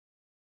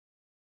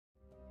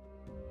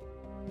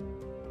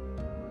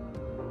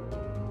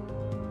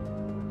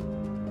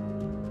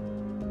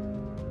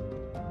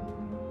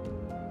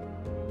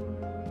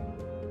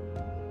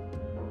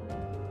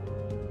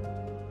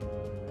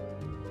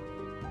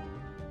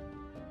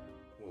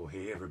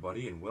Hey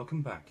everybody, and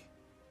welcome back.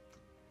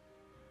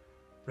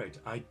 Right,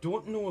 I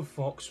don't know if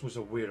Vox was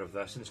aware of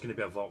this, and it's going to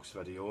be a Vox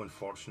video,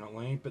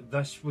 unfortunately, but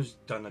this was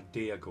done a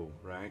day ago,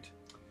 right?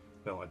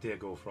 Well, a day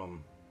ago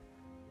from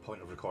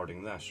point of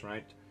recording this,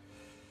 right?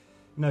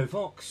 Now,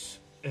 Vox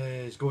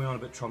is going on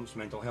about Trump's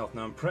mental health.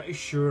 Now, I'm pretty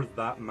sure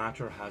that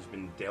matter has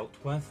been dealt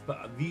with,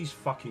 but these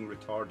fucking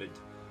retarded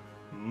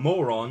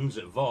morons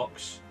at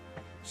Vox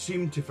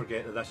seem to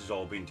forget that this has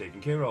all been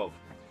taken care of.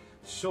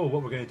 So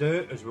what we're going to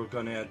do is we're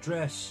going to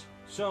address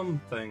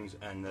some things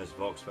in this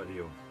Vox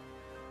video.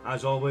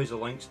 As always, the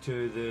links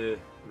to the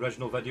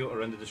original video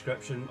are in the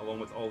description, along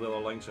with all the other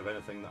links of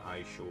anything that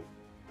I show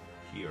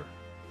here.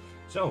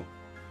 So,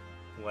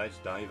 let's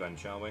dive in,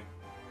 shall we?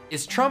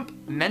 Is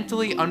Trump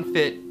mentally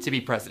unfit to be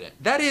president?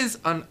 That is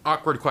an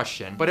awkward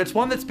question, but it's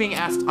one that's being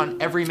asked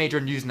on every major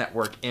news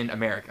network in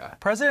America.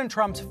 President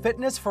Trump's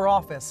fitness for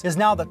office is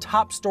now the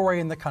top story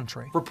in the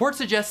country. Reports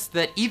suggest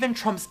that even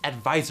Trump's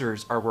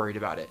advisors are worried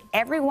about it.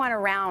 Everyone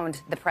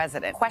around the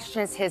president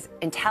questions his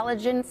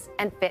intelligence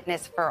and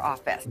fitness for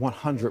office.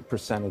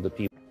 100% of the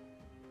people.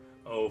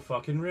 Oh,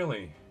 fucking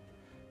really?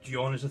 Do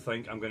you honestly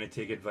think I'm going to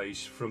take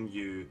advice from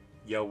you,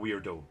 you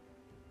weirdo?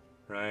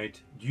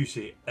 Right? You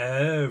say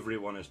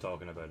everyone is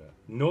talking about it.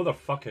 No, they're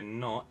fucking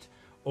not.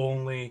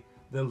 Only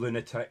the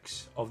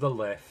lunatics of the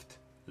left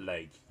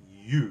like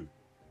you.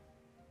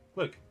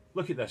 Look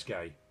at this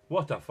guy.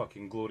 What a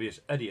fucking glorious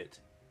idiot.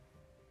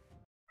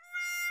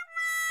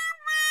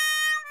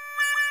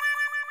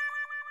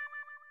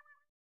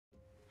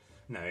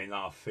 Now, ain't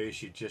that a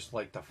face you'd just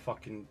like to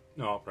fucking...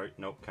 No, right,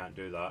 nope, can't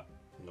do that.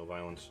 No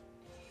violence.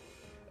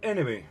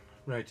 Anyway,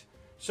 right,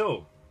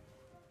 so...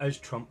 Is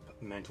Trump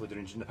mentally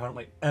deranged? And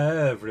apparently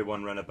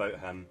everyone round about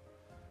him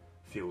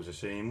feels the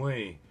same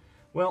way.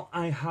 Well,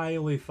 I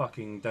highly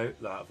fucking doubt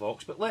that,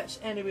 Vox. But let's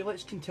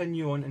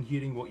continue on and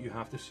hearing what you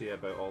have to say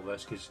about all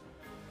this, because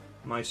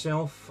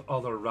myself,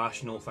 other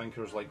rational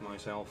thinkers like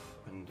myself,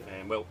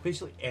 and well,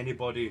 basically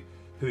anybody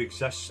who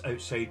exists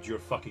outside your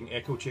fucking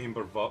echo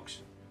chamber,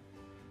 Vox,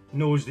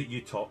 knows that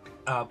you talk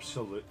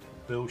absolute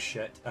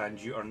bullshit and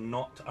you are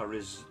not a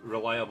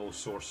reliable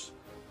source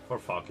for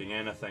fucking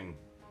anything.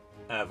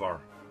 Ever.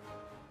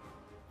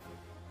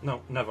 No,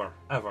 never,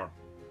 ever.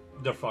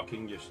 They're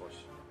fucking useless.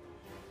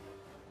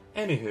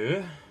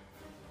 Anywho,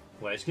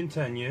 let's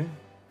continue.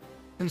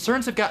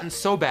 Concerns have gotten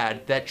so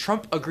bad that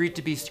Trump agreed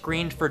to be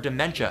screened for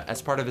dementia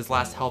as part of his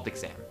last health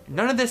exam.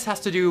 None of this has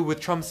to do with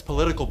Trump's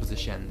political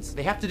positions.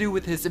 They have to do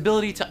with his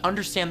ability to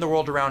understand the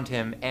world around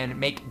him and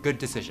make good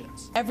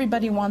decisions.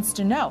 Everybody wants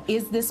to know,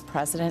 is this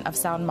president of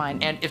sound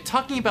mind? And if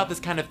talking about this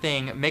kind of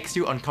thing makes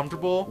you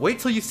uncomfortable, wait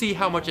till you see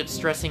how much it's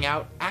stressing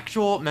out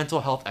actual mental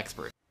health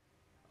experts.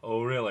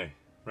 Oh, really?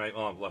 Right,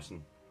 well,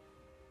 listen.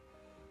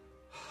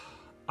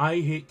 I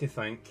hate to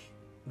think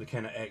the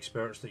kind of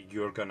experts that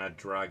you're gonna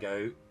drag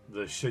out,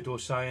 the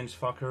pseudoscience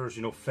fuckers,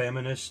 you know,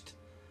 feminist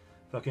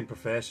fucking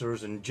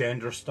professors and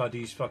gender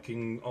studies,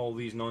 fucking all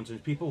these nonsense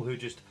people who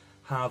just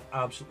have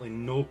absolutely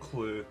no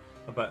clue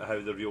about how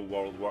the real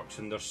world works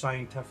and their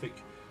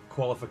scientific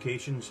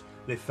qualifications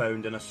they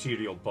found in a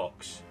cereal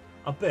box.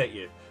 I bet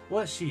you.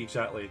 Let's see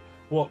exactly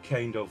what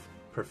kind of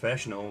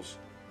professionals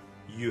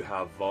you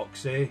have,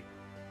 Vox, eh?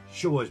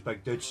 Show us,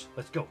 big dudes.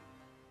 Let's go.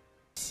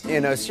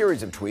 In a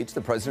series of tweets,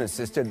 the president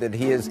insisted that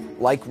he is,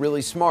 like,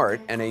 really smart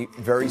and a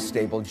very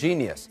stable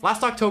genius.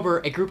 Last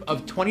October, a group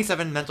of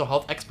 27 mental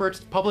health experts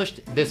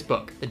published this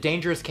book, The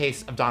Dangerous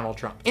Case of Donald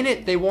Trump. In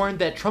it, they warned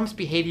that Trump's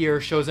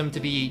behavior shows him to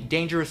be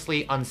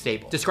dangerously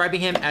unstable,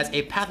 describing him as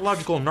a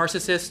pathological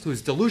narcissist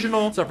who's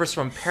delusional, suffers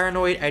from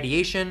paranoid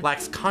ideation,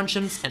 lacks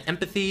conscience and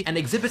empathy, and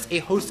exhibits a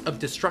host of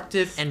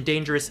destructive and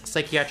dangerous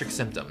psychiatric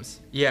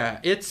symptoms. Yeah,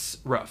 it's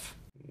rough.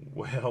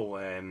 Well,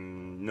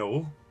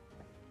 no.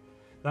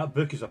 That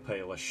book is a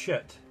pile of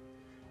shit.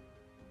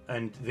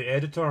 And the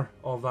editor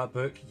of that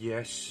book,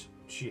 yes,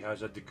 she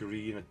has a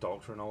degree and a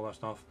doctorate and all that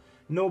stuff.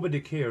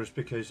 Nobody cares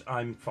because,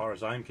 far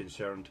as I'm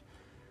concerned,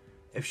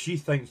 if she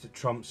thinks that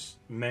Trump's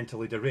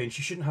mentally deranged,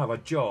 she shouldn't have a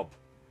job.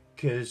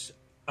 Because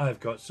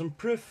I've got some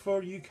proof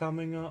for you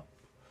coming up.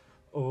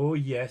 Oh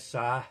yes,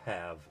 I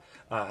have.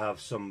 I have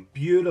some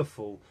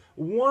beautiful,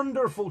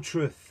 wonderful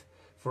truth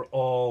for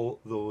all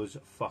those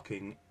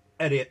fucking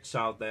idiots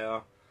out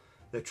there.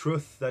 The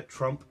truth that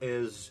Trump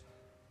is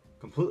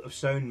complete of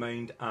sound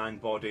mind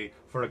and body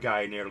for a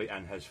guy nearly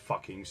in his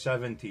fucking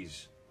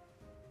 70s.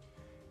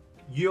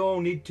 You all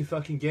need to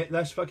fucking get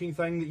this fucking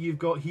thing that you've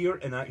got here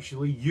and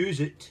actually use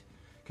it,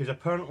 because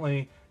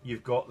apparently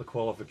you've got the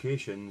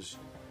qualifications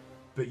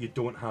but you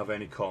don't have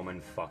any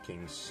common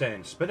fucking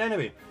sense. But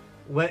anyway,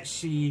 let's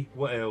see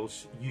what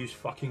else you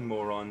fucking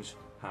morons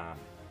have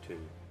to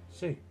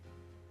say.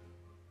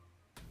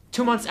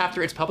 2 months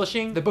after its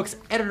publishing, the book's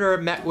editor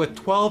met with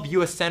 12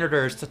 US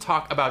senators to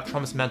talk about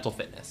Trump's mental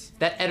fitness.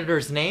 That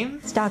editor's name?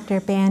 It's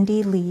Dr.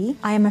 Bandy Lee.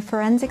 I am a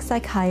forensic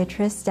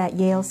psychiatrist at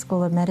Yale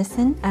School of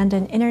Medicine and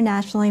an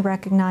internationally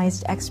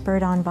recognized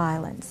expert on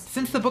violence.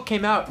 Since the book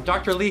came out,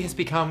 Dr. Lee has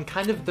become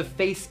kind of the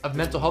face of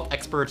mental health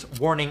experts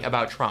warning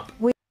about Trump.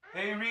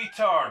 Hey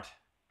retard!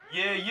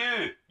 Yeah,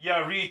 you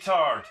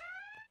retard!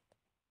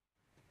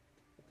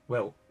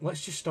 Well,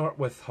 let's just start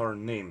with her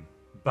name,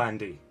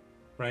 Bandy.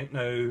 Right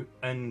now,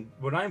 and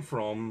where I'm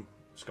from,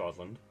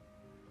 Scotland,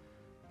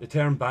 the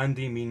term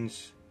bandy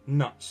means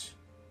nuts,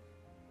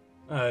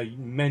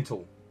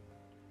 mental,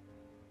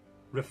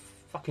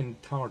 fucking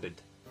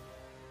tarded.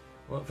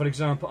 Well, for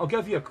example, I'll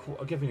give you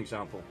an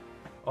example.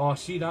 Oh,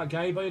 see that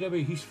guy, by the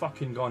way? He's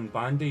fucking gone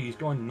bandy. He's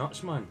gone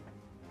nuts, man.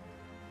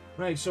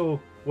 Right,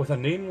 so with a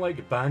name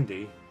like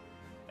Bandy,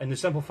 and the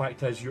simple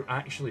fact is you're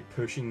actually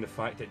pushing the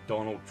fact that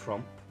Donald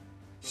Trump,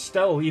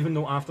 still, even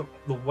though after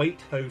the White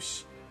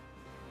House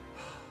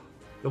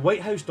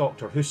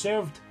doctor who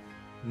served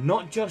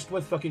not just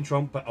with fucking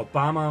Trump, but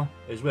Obama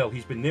as well,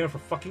 he's been there for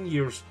fucking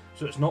years,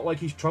 so it's not like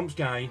he's Trump's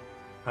guy,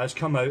 has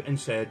come out and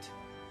said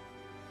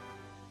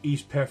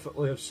he's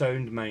perfectly of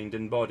sound mind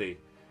and body.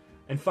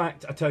 In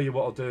fact, I tell you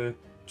what I'll do,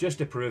 just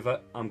to prove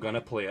it, I'm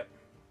gonna play it.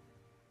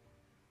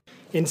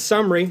 In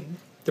summary,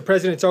 the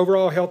president's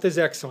overall health is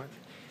excellent.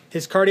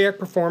 His cardiac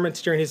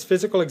performance during his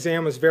physical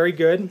exam was very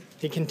good.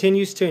 He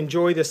continues to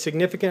enjoy the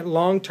significant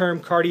long-term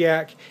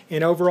cardiac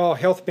and overall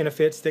health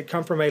benefits that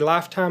come from a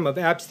lifetime of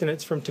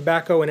abstinence from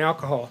tobacco and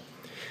alcohol.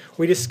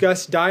 We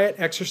discussed diet,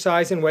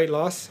 exercise, and weight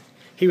loss.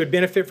 He would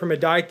benefit from a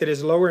diet that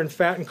is lower in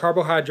fat and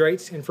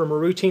carbohydrates and from a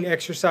routine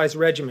exercise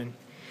regimen.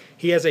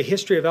 He has a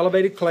history of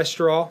elevated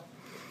cholesterol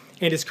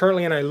and is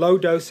currently on a low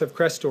dose of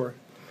Crestor.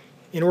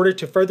 In order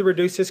to further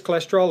reduce his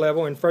cholesterol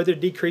level and further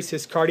decrease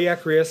his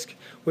cardiac risk,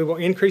 we will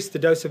increase the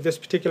dose of this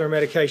particular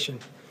medication.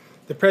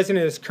 The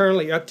President is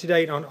currently up to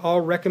date on all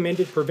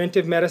recommended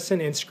preventive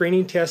medicine and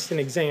screening tests and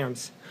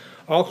exams.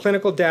 All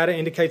clinical data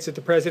indicates that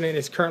the President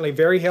is currently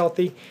very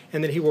healthy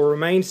and that he will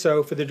remain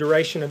so for the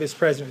duration of his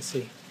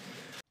presidency.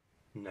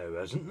 Now,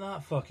 isn't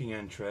that fucking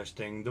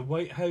interesting? The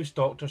White House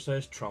doctor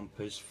says Trump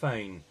is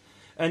fine.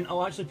 And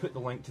I'll actually put the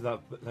link to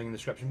that thing in the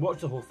description. Watch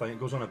the whole thing. It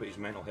goes on about his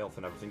mental health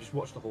and everything. Just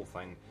watch the whole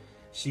thing.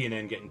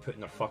 CNN getting put in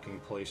their fucking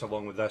place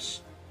along with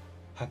this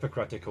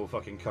hypocritical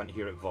fucking cunt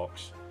here at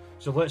Vox.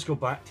 So let's go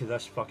back to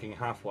this fucking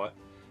halfwit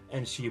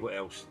and see what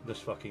else this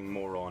fucking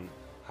moron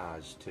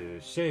has to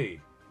say.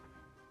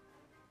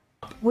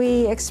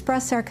 We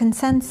express our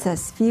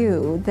consensus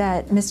view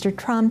that Mr.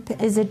 Trump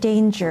is a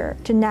danger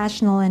to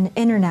national and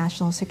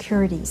international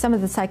security. Some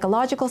of the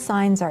psychological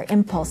signs are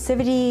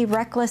impulsivity,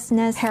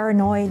 recklessness,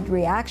 paranoid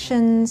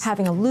reactions,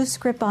 having a loose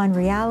grip on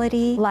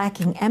reality,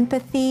 lacking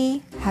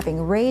empathy,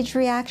 having rage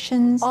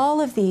reactions.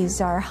 All of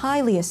these are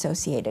highly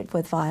associated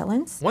with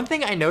violence. One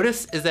thing I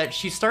notice is that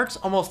she starts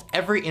almost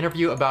every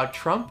interview about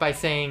Trump by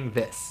saying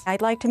this.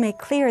 I'd like to make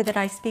clear that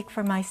I speak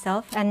for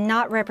myself and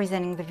not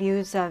representing the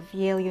views of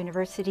Yale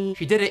University.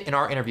 She did it in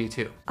our interview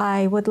too.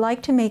 I would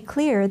like to make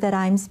clear that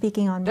I'm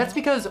speaking on... That's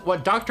because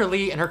what Dr.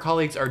 Lee and her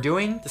colleagues are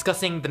doing,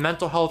 discussing the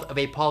mental health of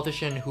a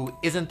politician who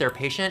isn't their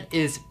patient,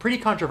 is pretty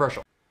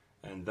controversial.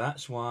 And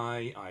that's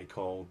why I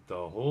called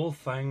the whole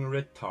thing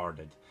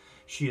retarded.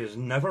 She has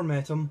never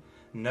met him,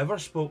 never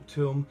spoke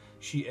to him.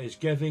 She is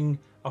giving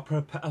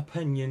a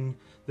opinion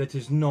that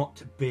is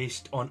not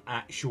based on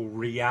actual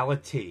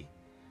reality.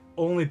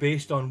 Only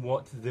based on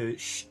what the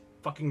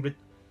fucking...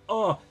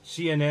 Oh,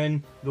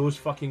 CNN, those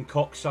fucking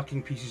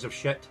cock-sucking pieces of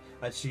shit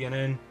at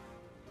CNN,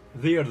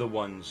 they're the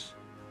ones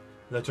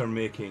that are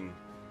making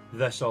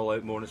this all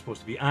out more than it's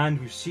supposed to be. And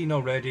we've seen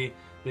already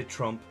that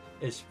Trump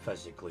is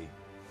physically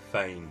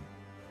fine.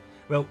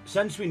 Well,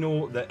 since we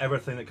know that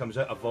everything that comes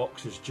out of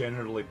Vox is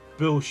generally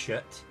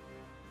bullshit,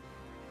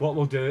 what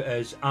we'll do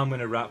is I'm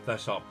going to wrap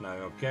this up now,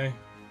 okay?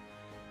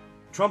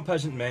 Trump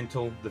isn't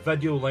mental. The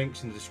video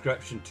links in the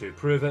description to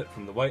prove it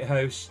from the White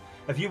House.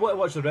 If you want to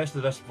watch the rest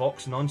of this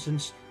Vox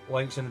nonsense,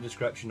 links in the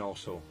description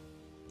also.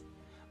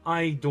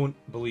 I don't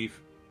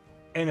believe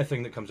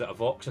anything that comes out of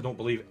Vox. I don't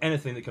believe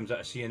anything that comes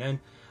out of CNN.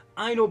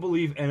 I don't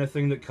believe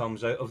anything that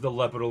comes out of the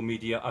liberal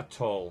media at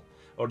all.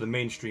 Or the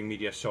mainstream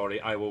media, sorry,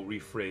 I will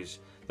rephrase.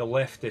 The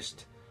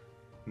leftist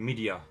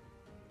media.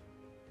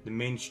 The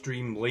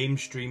mainstream,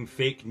 lamestream,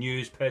 fake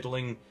news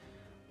peddling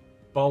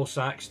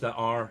ballsacks that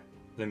are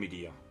the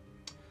media.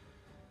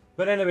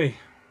 But anyway,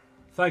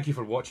 thank you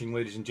for watching,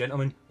 ladies and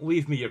gentlemen.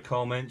 Leave me your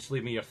comments,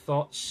 leave me your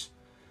thoughts.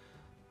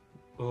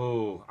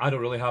 Oh, I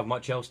don't really have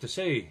much else to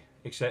say,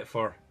 except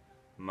for,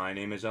 my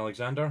name is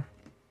Alexander.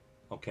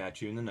 I'll catch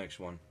you in the next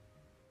one.